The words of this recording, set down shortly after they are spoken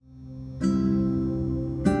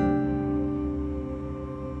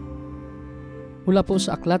Mula po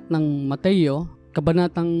sa aklat ng Mateo,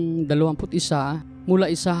 kabanatang 21, mula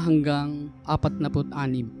 1 hanggang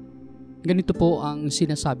 46. Ganito po ang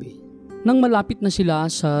sinasabi. Nang malapit na sila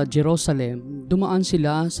sa Jerusalem, dumaan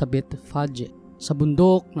sila sa Bethphage, sa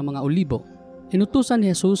bundok ng mga Olibo. Inutusan ni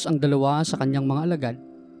Jesus ang dalawa sa kanyang mga alagad.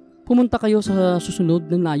 Pumunta kayo sa susunod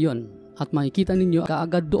na nayon at makikita ninyo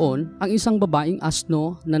kaagad doon ang isang babaeng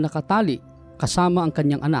asno na nakatali kasama ang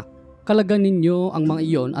kanyang anak. Kalagan ninyo ang mga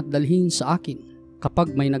iyon at dalhin sa akin.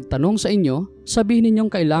 Kapag may nagtanong sa inyo, sabihin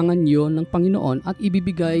ninyong kailangan iyon ng Panginoon at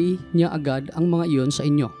ibibigay niya agad ang mga iyon sa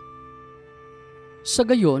inyo. Sa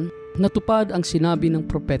gayon, natupad ang sinabi ng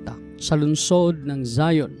propeta, sa lungsod ng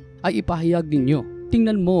Zion ay ipahayag ninyo,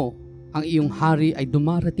 tingnan mo, ang iyong hari ay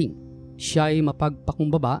dumarating. Siya ay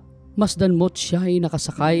mapagpakumbaba, masdan mo't siya ay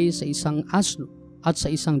nakasakay sa isang asno at sa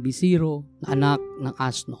isang bisiro na anak ng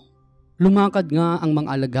asno. Lumakad nga ang mga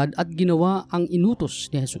alagad at ginawa ang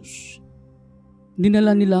inutos ni Jesus.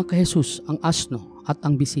 Dinala nila kay Jesus ang asno at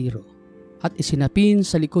ang bisiro at isinapin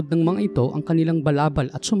sa likod ng mga ito ang kanilang balabal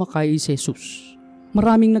at sumakay si Jesus.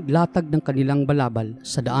 Maraming naglatag ng kanilang balabal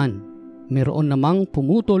sa daan. Meron namang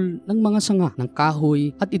pumutol ng mga sanga ng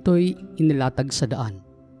kahoy at ito'y inilatag sa daan.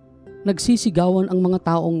 Nagsisigawan ang mga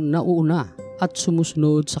taong nauuna at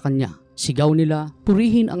sumusunod sa kanya. Sigaw nila,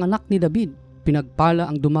 purihin ang anak ni David. Pinagpala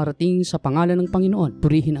ang dumarating sa pangalan ng Panginoon.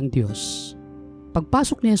 Purihin ang Diyos.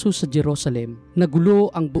 Pagpasok ni Jesus sa Jerusalem,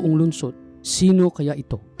 nagulo ang buong lungsod. Sino kaya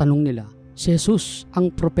ito? Tanong nila. Si Jesus,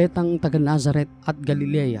 ang propetang taga Nazaret at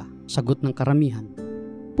Galilea, sagot ng karamihan.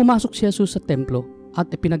 Pumasok si Jesus sa templo at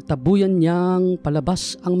ipinagtabuyan niyang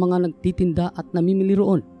palabas ang mga nagtitinda at namimili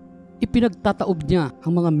roon. Ipinagtataob niya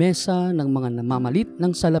ang mga mesa ng mga namamalit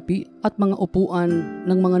ng salapi at mga upuan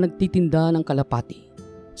ng mga nagtitinda ng kalapati.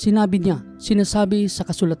 Sinabi niya, sinasabi sa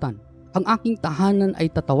kasulatan, ang aking tahanan ay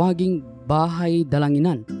tatawaging bahay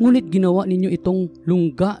dalanginan, ngunit ginawa ninyo itong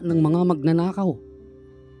lungga ng mga magnanakaw.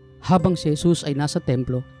 Habang si Jesus ay nasa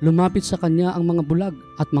templo, lumapit sa kanya ang mga bulag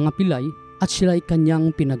at mga pilay at sila'y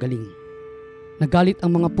kanyang pinagaling. Nagalit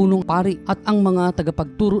ang mga punong pari at ang mga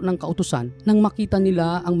tagapagturo ng kautusan nang makita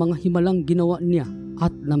nila ang mga himalang ginawa niya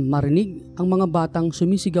at nang marinig ang mga batang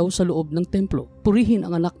sumisigaw sa loob ng templo, purihin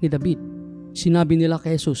ang anak ni David. Sinabi nila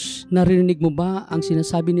kay Jesus, narinig mo ba ang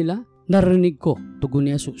sinasabi nila? Narinig ko, tugon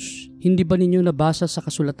ni Jesus. Hindi ba ninyo nabasa sa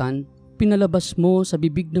kasulatan, pinalabas mo sa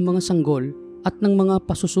bibig ng mga sanggol at ng mga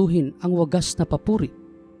pasusuhin ang wagas na papuri?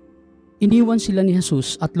 Iniwan sila ni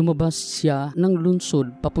Jesus at lumabas siya ng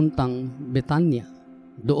lungsod papuntang Betania.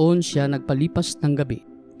 Doon siya nagpalipas ng gabi.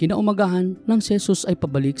 Kinaumagahan nang si Jesus ay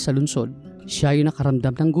pabalik sa lungsod, siya ay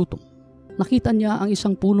nakaramdam ng gutom. Nakita niya ang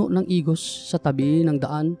isang puno ng igos sa tabi ng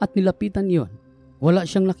daan at nilapitan iyon. Wala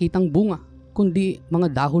siyang nakitang bunga, kundi mga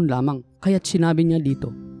dahon lamang. Kaya't sinabi niya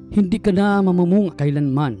dito, hindi ka na mamumunga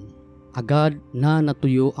kailanman. Agad na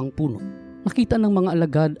natuyo ang puno. Nakita ng mga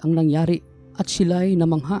alagad ang nangyari at sila'y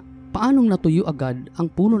namangha. Paanong natuyo agad ang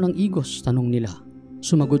puno ng igos? Tanong nila.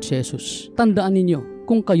 Sumagot si Jesus, tandaan ninyo,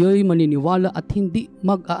 kung kayo'y maniniwala at hindi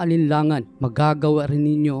mag-aalinlangan, magagawa rin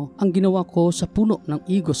ninyo ang ginawa ko sa puno ng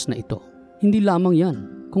igos na ito. Hindi lamang yan,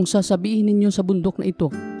 kung sasabihin ninyo sa bundok na ito,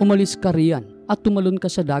 umalis ka riyan at tumalon ka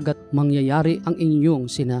sa dagat, mangyayari ang inyong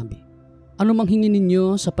sinabi. Ano mang hingin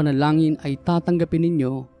ninyo sa panalangin ay tatanggapin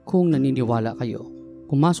ninyo kung naniniwala kayo.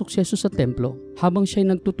 Pumasok si Jesus sa templo, habang siya'y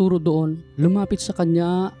nagtuturo doon, lumapit sa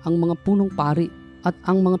kanya ang mga punong pari at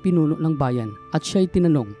ang mga pinuno ng bayan at siya'y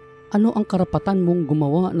tinanong, ano ang karapatan mong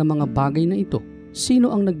gumawa ng mga bagay na ito? Sino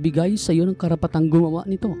ang nagbigay sa iyo ng karapatang gumawa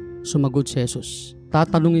nito? Sumagot si Jesus,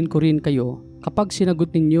 tatanungin ko rin kayo. Kapag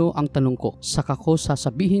sinagot ninyo ang tanong ko, saka ko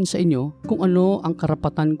sasabihin sa inyo kung ano ang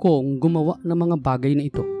karapatan kong gumawa ng mga bagay na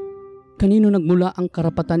ito. Kanino nagmula ang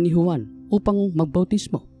karapatan ni Juan upang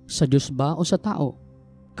magbautismo? Sa Diyos ba o sa tao?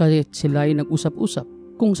 Kahit sila'y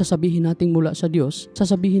nag-usap-usap, kung sasabihin natin mula sa Diyos,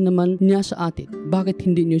 sasabihin naman niya sa atin, bakit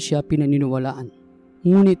hindi niyo siya pinaniniwalaan?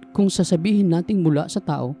 Ngunit kung sasabihin natin mula sa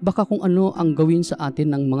tao, baka kung ano ang gawin sa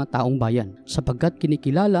atin ng mga taong bayan, sapagkat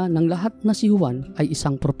kinikilala ng lahat na si Juan ay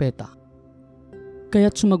isang propeta.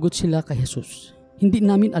 Kaya't sumagot sila kay Jesus, hindi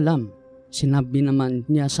namin alam. Sinabi naman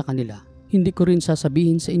niya sa kanila, hindi ko rin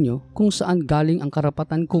sasabihin sa inyo kung saan galing ang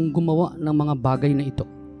karapatan kong gumawa ng mga bagay na ito.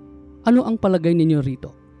 Ano ang palagay ninyo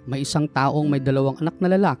rito? May isang taong may 2 anak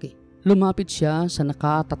na lalaki. Lumapit siya sa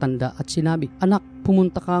nakatatanda at sinabi, anak,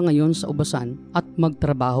 pumunta ka ngayon sa ubasan at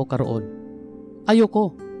magtrabaho ka roon.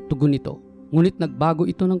 Ayoko, tugon nito. Ngunit nagbago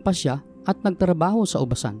ito ng pasya at nagtrabaho sa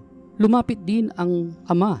ubasan. Lumapit din ang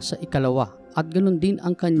ama sa ikalawa at ganon din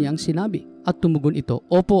ang kanyang sinabi. At tumugon ito,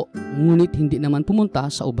 opo, ngunit hindi naman pumunta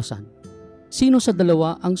sa ubasan. Sino sa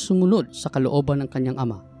dalawa ang sumunod sa kalooban ng kanyang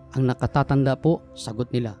ama? Ang nakatatanda po, sagot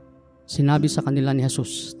nila. Sinabi sa kanila ni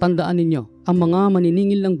Jesus, "Tandaan ninyo, ang mga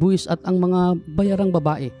maniningil ng buwis at ang mga bayarang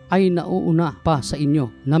babae ay nauuna pa sa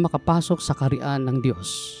inyo na makapasok sa kaharian ng Diyos.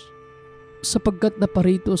 Sapagkat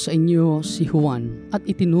naparito sa inyo si Juan at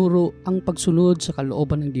itinuro ang pagsunod sa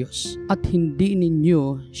kalooban ng Diyos at hindi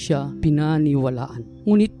ninyo siya pinaniwalaan.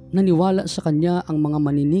 Ngunit naniwala sa kanya ang mga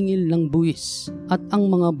maniningil ng buwis at ang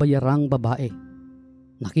mga bayarang babae.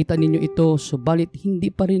 Nakita ninyo ito, subalit hindi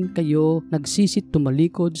pa rin kayo nagsisit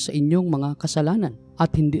tumalikod sa inyong mga kasalanan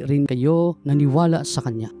at hindi rin kayo naniwala sa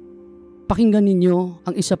Kanya." Pakinggan ninyo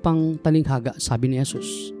ang isa pang talinghaga, sabi ni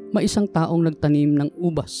Jesus. May isang taong nagtanim ng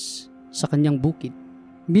ubas sa kanyang bukid.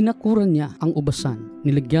 Binakuran niya ang ubasan,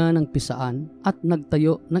 nilagyan ng pisaan at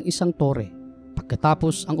nagtayo ng isang tore.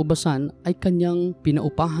 Pagkatapos ang ubasan ay kanyang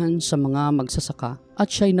pinaupahan sa mga magsasaka at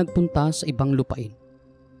siya'y nagpunta sa ibang lupain.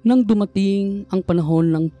 Nang dumating ang panahon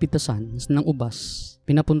ng pitasan ng ubas,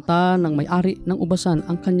 pinapunta ng may-ari ng ubasan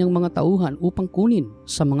ang kanyang mga tauhan upang kunin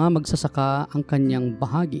sa mga magsasaka ang kanyang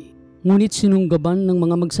bahagi. Ngunit sinunggaban ng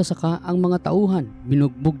mga magsasaka ang mga tauhan.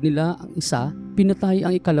 Binugbog nila ang isa, pinatay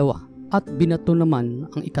ang ikalawa, at binato naman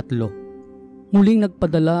ang ikatlo. Muling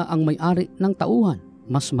nagpadala ang may-ari ng tauhan.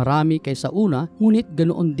 Mas marami kaysa una, ngunit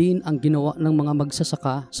ganoon din ang ginawa ng mga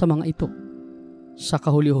magsasaka sa mga ito. Sa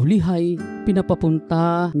kahuli-hulihay,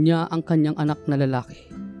 pinapapunta niya ang kanyang anak na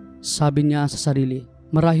lalaki. Sabi niya sa sarili,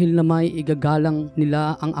 "Marahil na may igagalang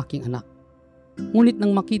nila ang aking anak." Ngunit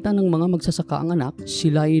nang makita ng mga magsasaka ang anak,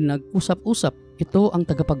 sila'y nag-usap-usap, "Ito ang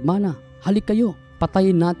tagapagmana. Halik kayo,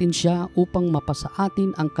 patayin natin siya upang mapasa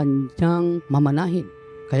atin ang kanyang mamanahin."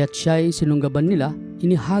 Kaya't siya'y sinunggaban nila,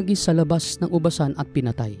 inihagis sa labas ng ubasan at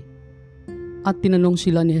pinatay. At tinanong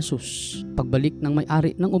sila ni Jesus, pagbalik ng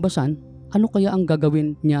may-ari ng ubasan, ano kaya ang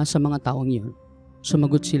gagawin niya sa mga taong iyon?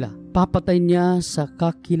 Sumagot sila, papatay niya sa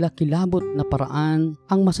kakilakilabot na paraan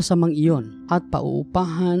ang masasamang iyon at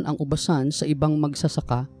pauupahan ang ubasan sa ibang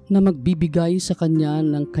magsasaka na magbibigay sa kanya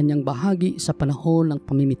ng kanyang bahagi sa panahon ng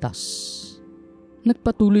pamimitas.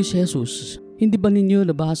 Nagpatuloy si Jesus, hindi ba ninyo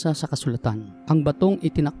nabasa sa kasulatan? Ang batong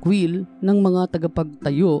itinakwil ng mga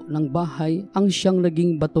tagapagtayo ng bahay ang siyang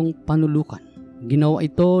naging batong panulukan. Ginawa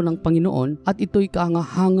ito ng Panginoon at ito'y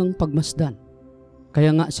kaangahangang pagmasdan.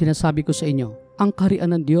 Kaya nga sinasabi ko sa inyo, ang kaharian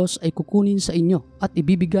ng Diyos ay kukunin sa inyo at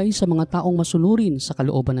ibibigay sa mga taong masunurin sa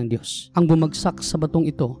kalooban ng Diyos. Ang bumagsak sa batong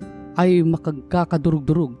ito ay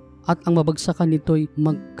makagkakadurug-durug at ang mabagsakan nito'y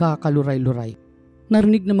magkakaluray-luray.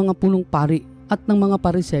 Narinig ng mga punong pari at ng mga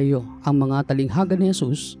Pariseyo ang mga talinghaga ni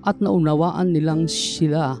Jesus at naunawaan nilang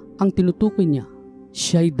sila ang tinutukoy niya.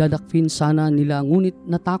 Siya'y dadakpin sana nila, ngunit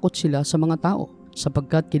natakot sila sa mga tao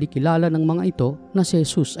sapagkat kinikilala ng mga ito na si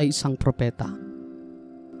Jesus ay isang propeta.